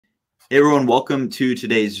Hey everyone, welcome to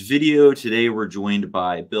today's video. Today we're joined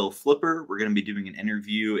by Bill Flipper. We're going to be doing an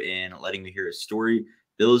interview and letting you hear his story.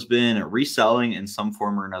 Bill's been reselling in some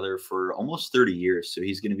form or another for almost 30 years, so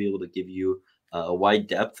he's going to be able to give you a wide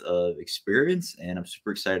depth of experience, and I'm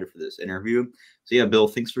super excited for this interview. So yeah, Bill,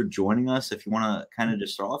 thanks for joining us. If you want to kind of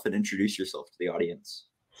just start off and introduce yourself to the audience.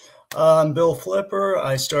 I'm Bill Flipper.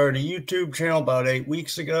 I started a YouTube channel about 8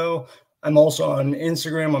 weeks ago. I'm also on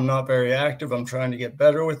Instagram. I'm not very active. I'm trying to get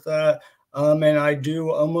better with that. And I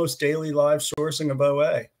do almost daily live sourcing of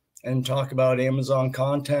OA and talk about Amazon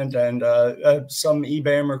content and some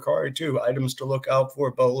eBay and Mercari too, items to look out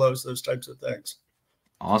for, bolos, those types of things.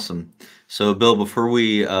 Awesome. So Bill, before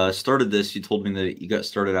we started this, you told me that you got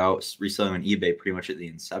started out reselling on eBay pretty much at the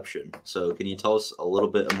inception. So can you tell us a little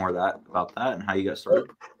bit more about that and how you got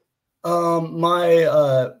started?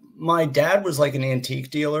 My dad was like an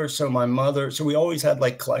antique dealer. So we always had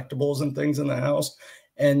like collectibles and things in the house,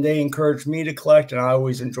 and they encouraged me to collect. And I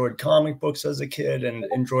always enjoyed comic books as a kid and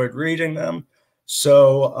enjoyed reading them.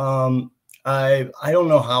 So, I don't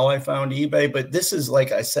know how I found eBay, but this is,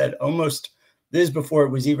 like I said, this is before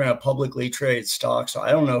it was even a publicly traded stock. So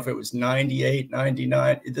I don't know if it was 98,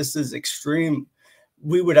 99. This is extreme.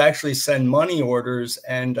 We would actually send money orders,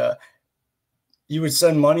 and, you would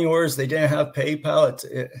send money orders. They didn't have PayPal.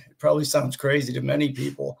 It probably sounds crazy to many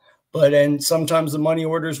people, and sometimes the money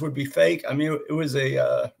orders would be fake. I mean, it was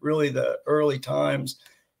really the early times,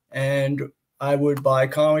 and I would buy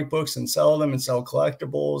comic books and sell them and sell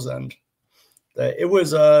collectibles. And it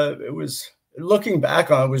was looking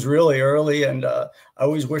back on it was really early. And I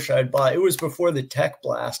always wish I'd buy. It was before the tech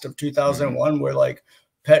blast of 2001, where like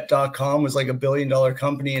pet.com was like $1 billion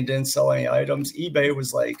company and didn't sell any items. eBay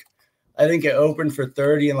was like, I think it opened for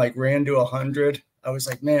 30 and like ran to 100. I was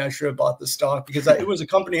like, man, I should have bought the stock because it was a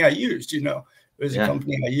company I used, it was a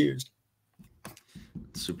company I used.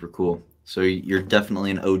 Super cool. So you're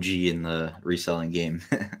definitely an OG in the reselling game.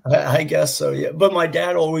 I guess so. Yeah. But my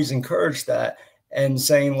dad always encouraged that and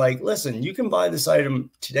saying like, listen, you can buy this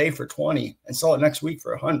item today for 20 and sell it next week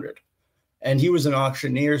for 100. And he was an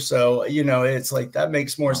auctioneer. So, it's like, that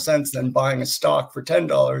makes more sense than buying a stock for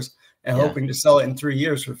 $10 and hoping to sell it in 3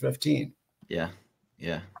 years for 15. Yeah,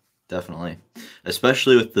 definitely.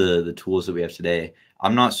 Especially with the tools that we have today.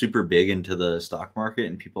 I'm not super big into the stock market,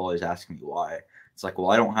 and people always ask me why. It's like, well,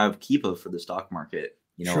 I don't have Keepa for the stock market.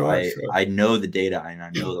 I know the data, and I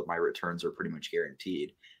know that my returns are pretty much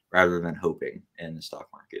guaranteed rather than hoping in the stock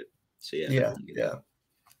market. So yeah.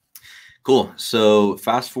 Cool. So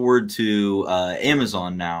fast forward to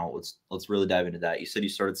Amazon now. Let's really dive into that. You said you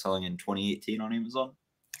started selling in 2018 on Amazon?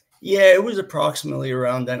 Yeah, it was approximately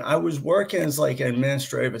around then. I was working as like an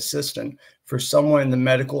administrative assistant for someone in the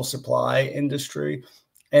medical supply industry.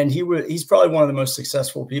 And he's probably one of the most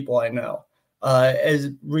successful people I know,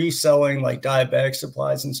 as reselling like diabetic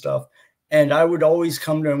supplies and stuff. And I would always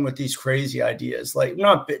come to him with these crazy ideas, like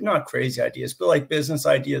not crazy ideas, but like business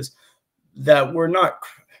ideas that were not,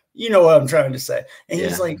 you know what I'm trying to say. And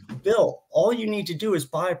he's like, Bill, all you need to do is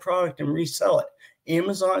buy a product and resell it.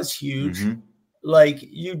 Amazon is huge. Like,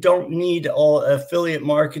 you don't need all affiliate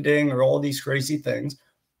marketing or all these crazy things.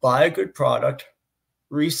 Buy a good product,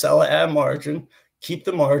 resell it at a margin, keep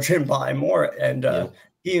the margin, buy more. And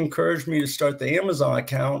he encouraged me to start the Amazon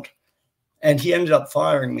account, and he ended up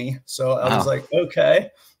firing me. So I was like, okay,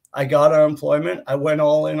 I got unemployment. I went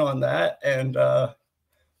all in on that. And,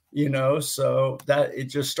 so that it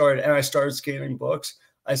just started, and I started scanning books.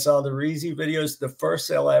 I saw the Reezy videos. The first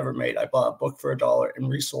sale I ever made, I bought a book for $1 and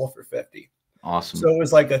resold for 50. Awesome. So it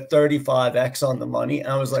was like a 35x on the money. And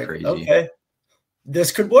I was like, crazy. Okay,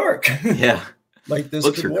 this could work. Yeah. Like this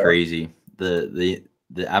books could are work. Crazy. The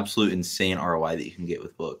absolute insane ROI that you can get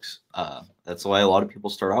with books. That's why a lot of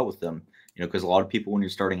people start out with them, because a lot of people, when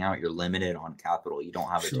you're starting out, you're limited on capital. You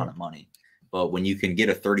don't have a ton of money, but when you can get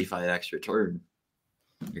a 35x return,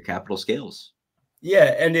 your capital scales.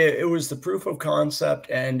 Yeah. And it was the proof of concept.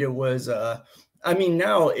 And it was, I mean,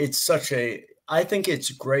 now it's I think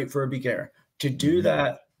it's great for a beginner to do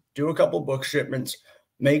that, do a couple book shipments,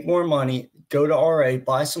 make more money, go to RA,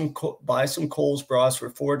 buy some Kohl's bras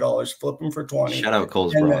for $4, flip them for 20. Shout out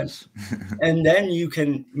Kohl's bras. And then you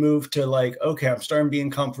can move to like, okay, I'm starting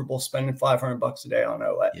being comfortable spending $500 a day on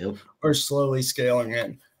OA, or slowly scaling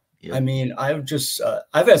in. I mean, I've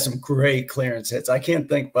had some great clearance hits. I can't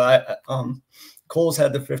think, but Kohl's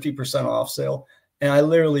had the 50% off sale, and I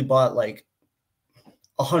literally bought like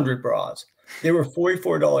 100 bras. They were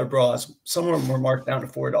 $44 bras. Some of them were marked down to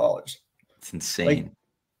 $4. It's insane. Like,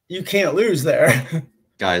 you can't lose there.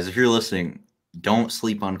 Guys, if you're listening, don't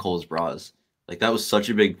sleep on Kohl's bras. Like, that was such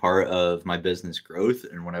a big part of my business growth.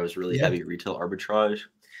 And when I was really heavy retail arbitrage,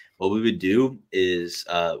 what we would do is,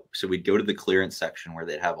 so we'd go to the clearance section where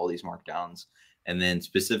they'd have all these markdowns. And then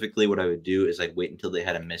specifically what I would do is I'd wait until they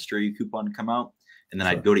had a mystery coupon come out. And then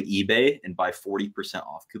I'd go to eBay and buy 40%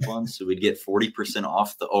 off coupons. So we'd get 40%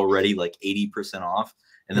 off the already like 80% off.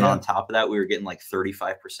 And then on top of that, we were getting like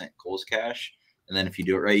 35% Kohl's cash. And then if you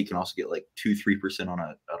do it right, you can also get like 2-3% on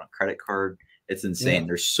a credit card. It's insane.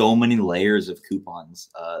 There's so many layers of coupons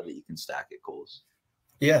that you can stack at Kohl's.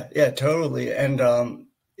 Yeah, totally. And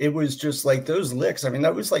it was just like those licks. I mean,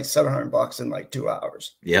 that was like $700 in like 2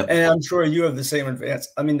 hours. Yep. And I'm sure you have the same advance.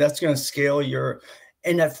 I mean, that's going to scale your,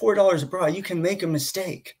 and at $4 a bra, you can make a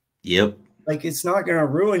mistake. Yep. Like it's not going to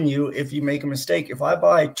ruin you if you make a mistake. If I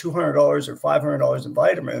buy $200 or $500 in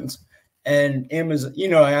vitamins and Amazon, you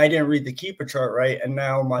know, I didn't read the Keeper chart right. And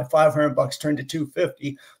now my $500 turned to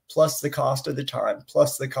 $250 plus the cost of the time,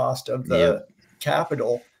 plus the cost of the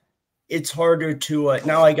capital. It's harder to,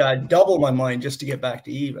 now I got to double my money just to get back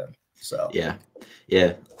to even. So, yeah.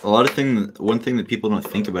 One thing that people don't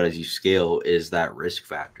think about as you scale is that risk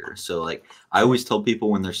factor. So like I always tell people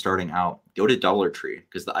when they're starting out, go to Dollar Tree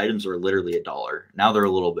because the items are literally $1. Now they're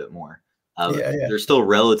a little bit more. They're still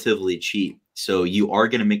relatively cheap. So you are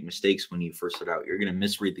going to make mistakes when you first start out. You're going to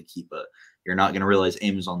misread the Keepa. You're not going to realize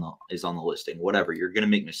Amazon is on the listing, whatever. You're going to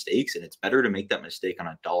make mistakes, and it's better to make that mistake on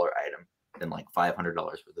a $1 item than like $500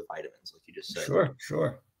 worth of vitamins, like you just said.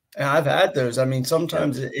 Sure. And I've had those. I mean,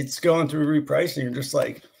 sometimes it's going through repricing. You're just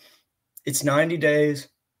like, it's 90 days.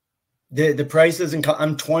 The price isn't,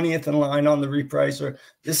 I'm 20th in line on the repricer.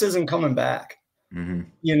 This isn't coming back,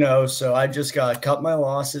 you know? So I just got to cut my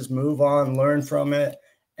losses, move on, learn from it.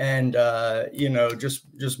 And, you know,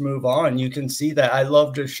 just move on. You can see that. I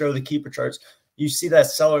love to show the Keeper charts. You see that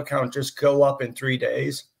seller count just go up in 3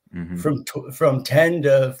 days. From 10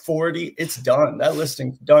 to 40, it's done. That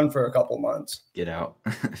listing's done for a couple months. Get out.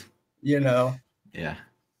 You know? Yeah.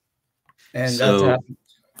 And that's happened.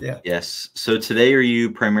 Yeah. Yes. So today, are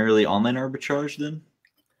you primarily online arbitrage then?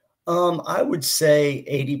 I would say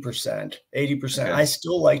 80%. 80%. Okay. I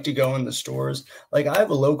still like to go in the stores. Like I have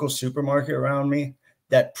a local supermarket around me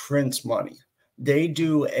that prints money. They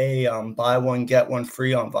do a buy one, get one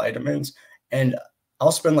free on vitamins. And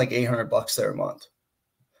I'll spend like $800 there a month.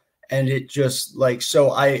 And it just like,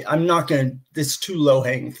 so I'm not going to, it's too low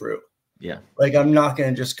hanging fruit. Yeah. Like I'm not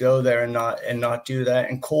going to just go there and not do that.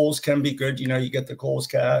 And Kohl's can be good. You know, you get the Kohl's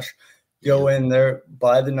cash, go in there,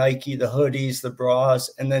 buy the Nike, the hoodies, the bras.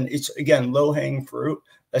 And then it's again, low hanging fruit.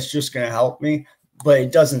 That's just going to help me, but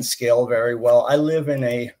it doesn't scale very well. I live in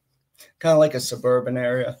a kind of like a suburban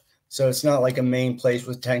area. So it's not like a main place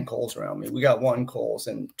with 10 Kohls around me. We got one Kohl's,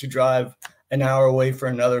 and to drive an hour away for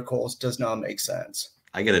another Kohl's does not make sense.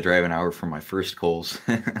 I got to drive an hour from my first Kohl's.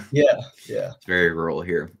 Yeah. It's very rural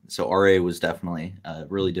here. So RA was definitely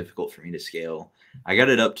really difficult for me to scale. I got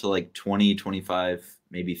it up to like 20, 25,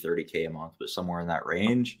 maybe 30K a month, but somewhere in that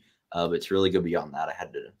range. But to really go beyond that, I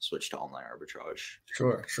had to switch to online arbitrage.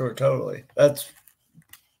 Sure, totally. That's,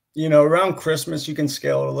 you know, around Christmas, you can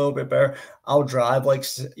scale it a little bit better. I'll drive like,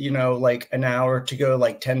 you know, like an hour to go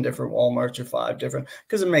like 10 different Walmarts or 5 different,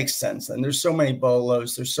 because it makes sense. Then there's so many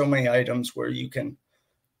bolos. There's so many items where you can,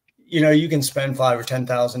 you know, you can spend $5,000 or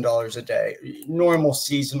 $10,000 a day. Normal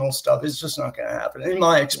seasonal stuff is just not going to happen in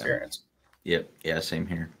my experience. Yep. Yeah. Same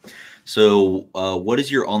here. So what does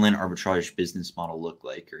your online arbitrage business model look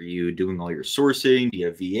like? Are you doing all your sourcing? Do you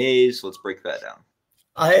have VAs? Let's break that down.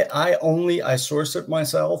 I source it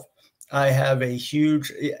myself. I have a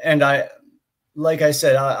huge, and like I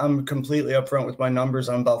said, I'm completely upfront with my numbers.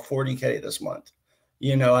 I'm about 40K this month.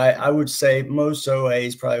 You know, I would say most OA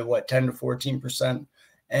is probably what, 10 to 14%.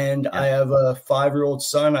 And I have a 5-year-old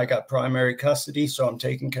son. I got primary custody, so I'm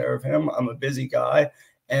taking care of him. I'm a busy guy,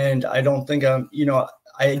 and I don't think you know,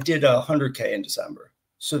 I did 100K in December.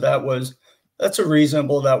 So that was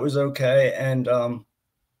okay. And,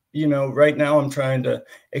 you know, right now I'm trying to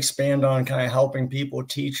expand on kind of helping people,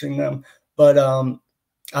 teaching them. But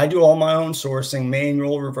I do all my own sourcing,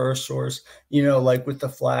 manual, reverse source, you know, like with the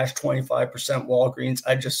flash 25% Walgreens.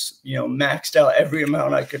 I just, you know, maxed out every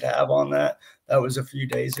amount I could have on that. That was a few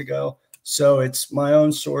days ago. So it's my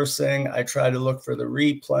own sourcing. I try to look for the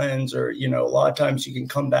replens, or, you know, a lot of times you can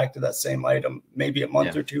come back to that same item maybe a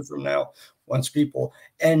month or two from now once people,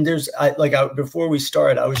 and before we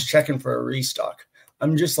started, I was checking for a restock.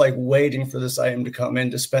 I'm just like waiting for this item to come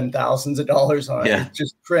in to spend thousands of dollars on it. It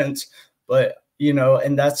just prints. But, you know,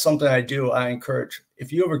 and that's something I do. I encourage,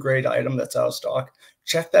 if you have a great item that's out of stock,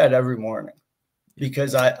 check that every morning,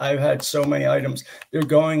 because I've had so many items, they're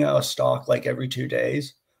going out of stock like every 2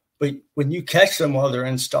 days. But when you catch them while they're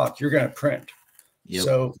in stock, you're going to print.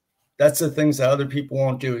 So that's the things that other people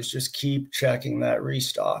won't do, is just keep checking that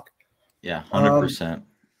restock. Yeah, 100%.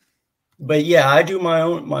 But yeah, I do my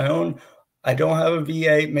own. I don't have a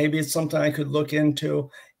VA. Maybe it's something I could look into.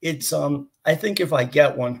 It's I think if I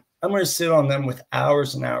get one, I'm going to sit on them with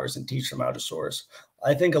hours and hours and teach them how to source.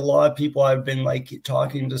 I think a lot of people, I've been like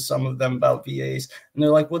talking to some of them about VAs, and they're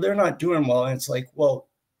like, well, they're not doing well. And it's like, well,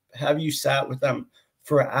 have you sat with them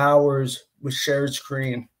for hours with shared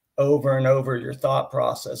screen over and over your thought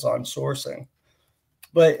process on sourcing?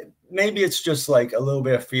 But maybe it's just like a little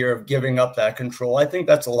bit of fear of giving up that control. I think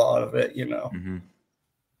that's a lot of it, you know.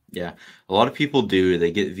 Yeah, a lot of people do.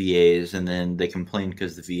 They get VAs and then they complain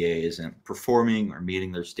because the VA isn't performing or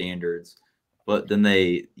meeting their standards. But then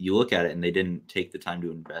you look at it and they didn't take the time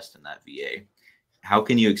to invest in that VA. How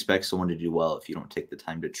can you expect someone to do well if you don't take the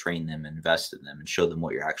time to train them, invest in them, and show them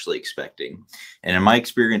what you're actually expecting? And in my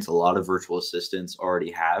experience, a lot of virtual assistants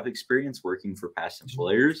already have experience working for past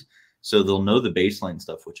employers. So they'll know the baseline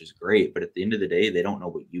stuff, which is great. But at the end of the day, they don't know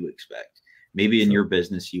what you expect. Maybe in your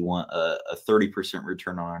business, you want a 30%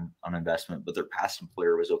 return on investment, but their past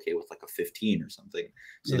employer was okay with like a 15 or something.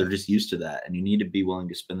 So they're just used to that. And you need to be willing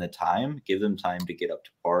to spend the time, give them time to get up to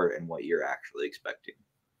par and what you're actually expecting.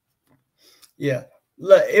 Yeah.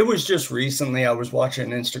 It was just recently I was watching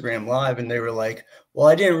Instagram Live and they were like, well,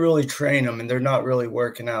 I didn't really train them and they're not really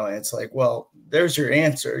working out. And it's like, well, there's your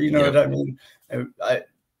answer. You know what I mean?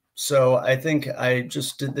 So I think I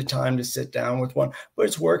just did the time to sit down with one, but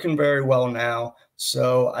it's working very well now.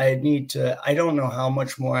 So I don't know how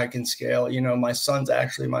much more I can scale. You know, my son's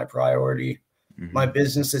actually my priority. My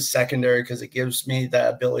business is secondary because it gives me the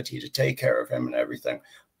ability to take care of him and everything.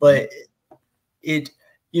 But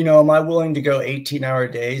you know, am I willing to go 18-hour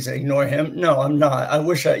days and ignore him? No, I'm not. I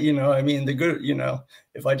wish you know, I mean,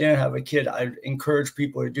 if I didn't have a kid, I'd encourage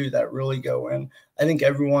people to do that, really go in. I think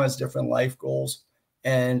everyone has different life goals.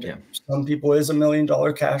 And some people is $1 million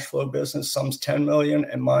cash flow business, some's 10 million,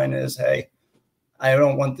 and mine is, hey, I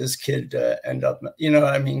don't want this kid to end up, you know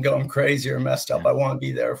what I mean, going crazy or messed up. I want to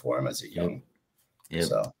be there for him as a young.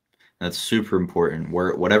 So that's super important.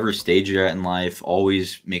 Whatever stage you're at in life,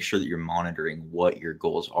 always make sure that you're monitoring what your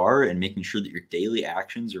goals are and making sure that your daily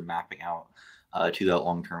actions are mapping out to that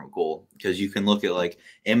long-term goal. Because you can look at like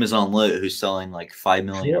Amazon Lit, who's selling like 5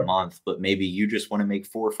 million a month, but maybe you just want to make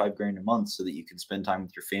 4 or 5 grand a month so that you can spend time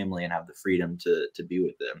with your family and have the freedom to be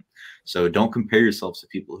with them. So don't compare yourselves to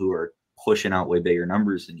people who are pushing out way bigger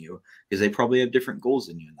numbers than you, because they probably have different goals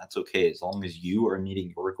than you, and that's okay. As long as you are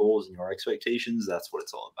meeting your goals and your expectations, that's what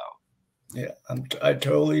it's all about. Yeah, I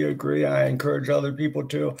totally agree. I encourage other people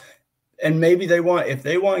to, and maybe if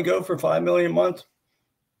they want to go for 5 million a month,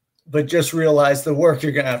 but just realize the work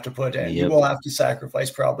you're going to have to put in. You will have to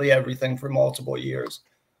sacrifice probably everything for multiple years.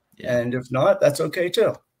 And if not, that's okay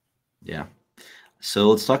too. Yeah. So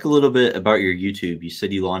let's talk a little bit about your YouTube. You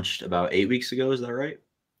said you launched about 8 weeks ago. Is that right?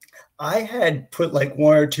 I had put like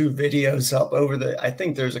 1 or 2 videos up I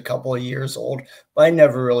think there's a couple of years old, but I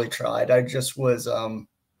never really tried. I just was,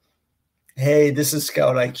 hey, this is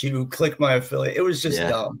Scout IQ, click my affiliate. It was just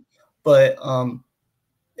dumb. But,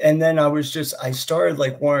 and then I started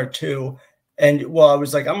like 1 or 2, and I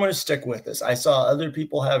was like, I'm going to stick with this. I saw other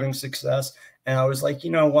people having success, and I was like, you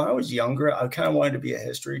know, when I was younger, I kind of wanted to be a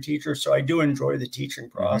history teacher. So I do enjoy the teaching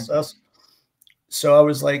process. So I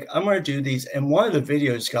was like, I'm going to do these. And one of the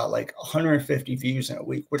videos got like 150 views in a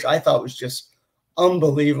week, which I thought was just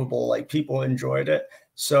unbelievable. Like, people enjoyed it.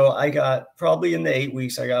 So I got, probably in the 8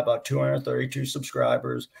 weeks, I got about 232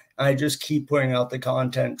 subscribers. And I just keep putting out the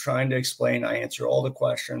content, trying to explain. I answer all the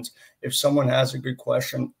questions. If someone has a good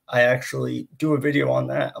question, I actually do a video on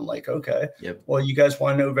that. I'm like, okay, well, you guys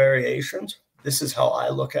want to know variations? This is how I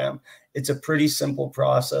look at them. It's a pretty simple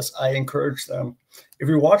process. I encourage them, if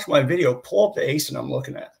you watch my video, pull up the ASIN I'm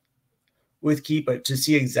looking at with Keepa to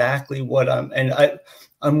see exactly what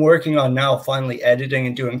I'm working on now, finally editing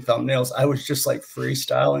and doing thumbnails. I was just like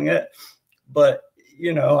freestyling it, but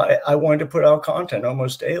you know, I wanted to put out content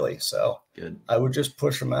almost daily. So I would just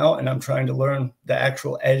push them out, and I'm trying to learn the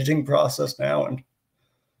actual editing process now and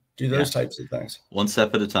do those types of things. 1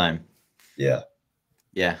 step at a time. Yeah.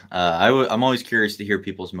 I'm always curious to hear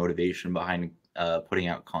people's motivation behind putting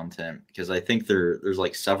out content, because I think there's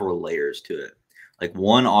like several layers to it. Like,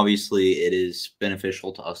 one, obviously it is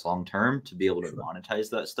beneficial to us long term to be able to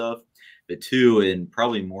monetize that stuff. But 2, and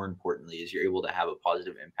probably more importantly, is you're able to have a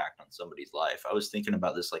positive impact on somebody's life. I was thinking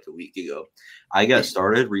about this like a week ago. I got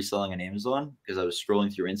started reselling on Amazon because I was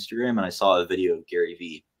scrolling through Instagram and I saw a video of Gary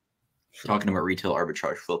Vee. talking about retail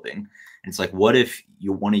arbitrage flipping. And it's like, what if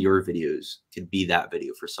one of your videos could be that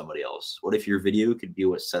video for somebody else? What if your video could be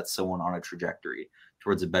what sets someone on a trajectory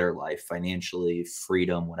towards a better life, financially,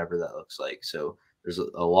 freedom, whatever that looks like? So there's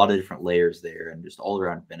a lot of different layers there and just all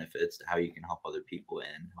around benefits to how you can help other people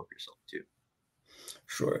and help yourself too.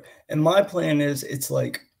 Sure. And my plan is, it's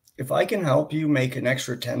like, if I can help you make an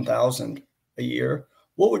extra 10,000 a year,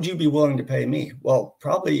 what would you be willing to pay me? Well,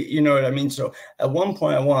 probably, you know what I mean? So at one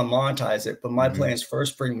point I want to monetize it, but my plan is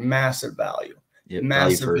first bring massive value,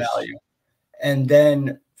 massive value, and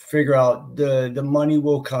then figure out the money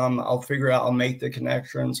will come. I'll figure out, I'll make the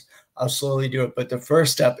connections. I'll slowly do it. But the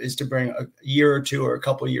first step is to bring a year or two or a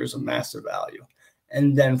couple of years of massive value,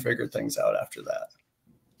 and then figure things out after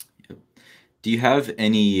that. Do you have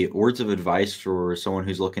any words of advice for someone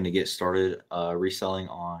who's looking to get started reselling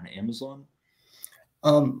on Amazon?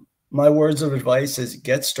 My words of advice is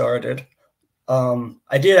get started.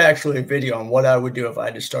 I did actually a video on what I would do if I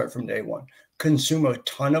had to start from day one. Consume a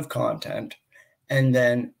ton of content. And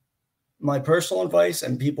then my personal advice,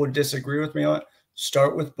 and people disagree with me on it,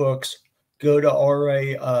 start with books, go to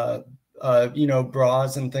RA,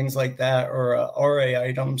 bras and things like that, or RA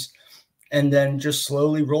items, and then just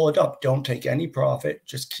slowly roll it up. Don't take any profit.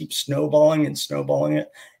 Just keep snowballing and snowballing it.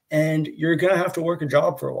 And you're going to have to work a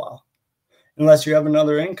job for a while, unless you have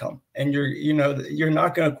another income, and you're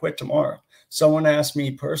not going to quit tomorrow. Someone asked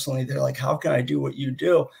me personally, they're like, how can I do what you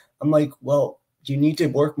do? I'm like, well, you need to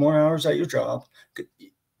work more hours at your job.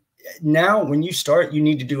 Now, when you start, you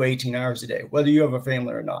need to do 18 hours a day, whether you have a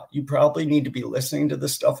family or not. You probably need to be listening to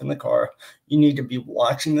this stuff in the car. You need to be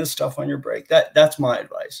watching this stuff on your break. That's my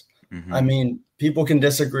advice. I mean, people can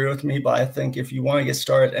disagree with me, but I think if you want to get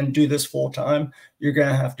started and do this full time, you're going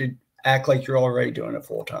to have to act like you're already doing it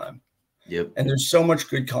full time. Yep. And there's so much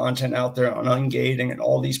good content out there on ungating and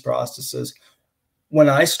all these processes. When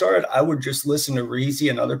I started, I would just listen to Reezy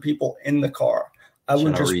and other people in the car. I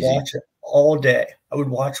would just watch it all day. I would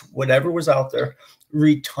watch whatever was out there,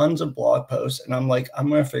 read tons of blog posts, and I'm like, I'm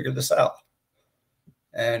going to figure this out.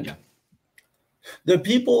 And the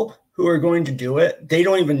people who are going to do it, they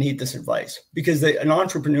don't even need this advice, because an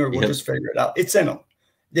entrepreneur will just figure it out. It's in them.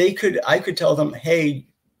 I could tell them, hey,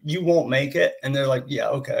 you won't make it. And they're like, yeah,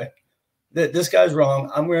 okay. This guy's wrong.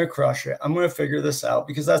 I'm going to crush it. I'm going to figure this out,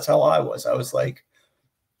 because that's how I was. I was like,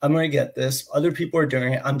 I'm going to get this. Other people are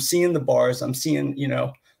doing it. I'm seeing the bars. I'm seeing,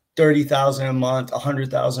 30,000 a month,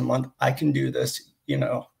 100,000 a month. I can do this,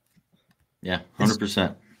 Yeah,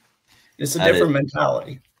 100%. It's a different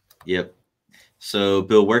mentality. Yep. So,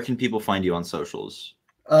 Bill, where can people find you on socials?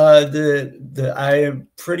 I am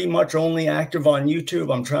pretty much only active on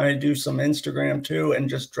YouTube. I'm trying to do some Instagram too, and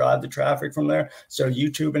just drive the traffic from there. So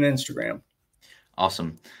YouTube and Instagram.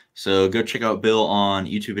 Awesome. So go check out Bill on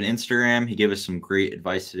YouTube and Instagram. He gave us some great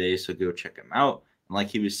advice today, so go check him out. And like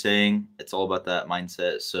he was saying, it's all about that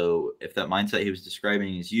mindset. So if that mindset he was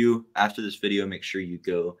describing is you, after this video, make sure you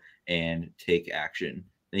go and take action.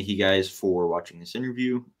 Thank you guys for watching this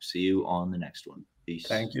interview. See you on the next one. Peace.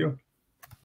 Thank you.